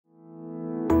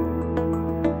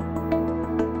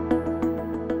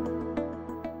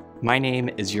My name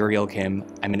is Uriel Kim.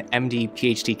 I'm an MD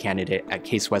PhD candidate at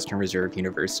Case Western Reserve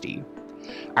University.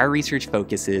 Our research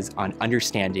focuses on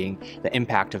understanding the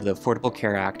impact of the Affordable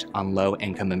Care Act on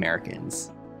low-income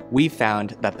Americans. We've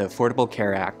found that the Affordable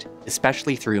Care Act,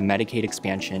 especially through Medicaid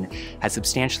expansion, has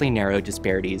substantially narrowed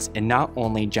disparities in not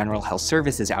only general health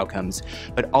services outcomes,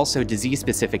 but also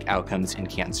disease-specific outcomes in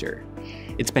cancer.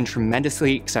 It's been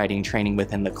tremendously exciting training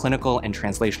within the Clinical and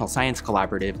Translational Science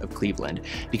Collaborative of Cleveland,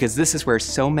 because this is where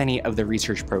so many of the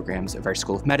research programs of our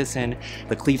School of Medicine,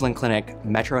 the Cleveland Clinic,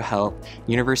 Metro Health,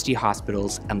 university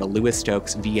hospitals, and the Lewis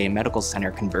Stokes VA Medical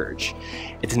Center converge.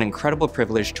 It's an incredible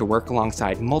privilege to work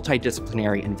alongside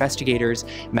multidisciplinary investigators,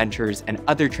 mentors, and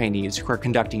other trainees who are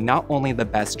conducting not only the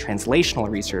best translational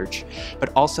research,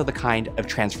 but also the kind of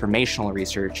transformational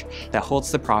research that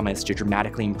holds the promise to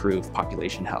dramatically improve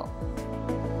population health.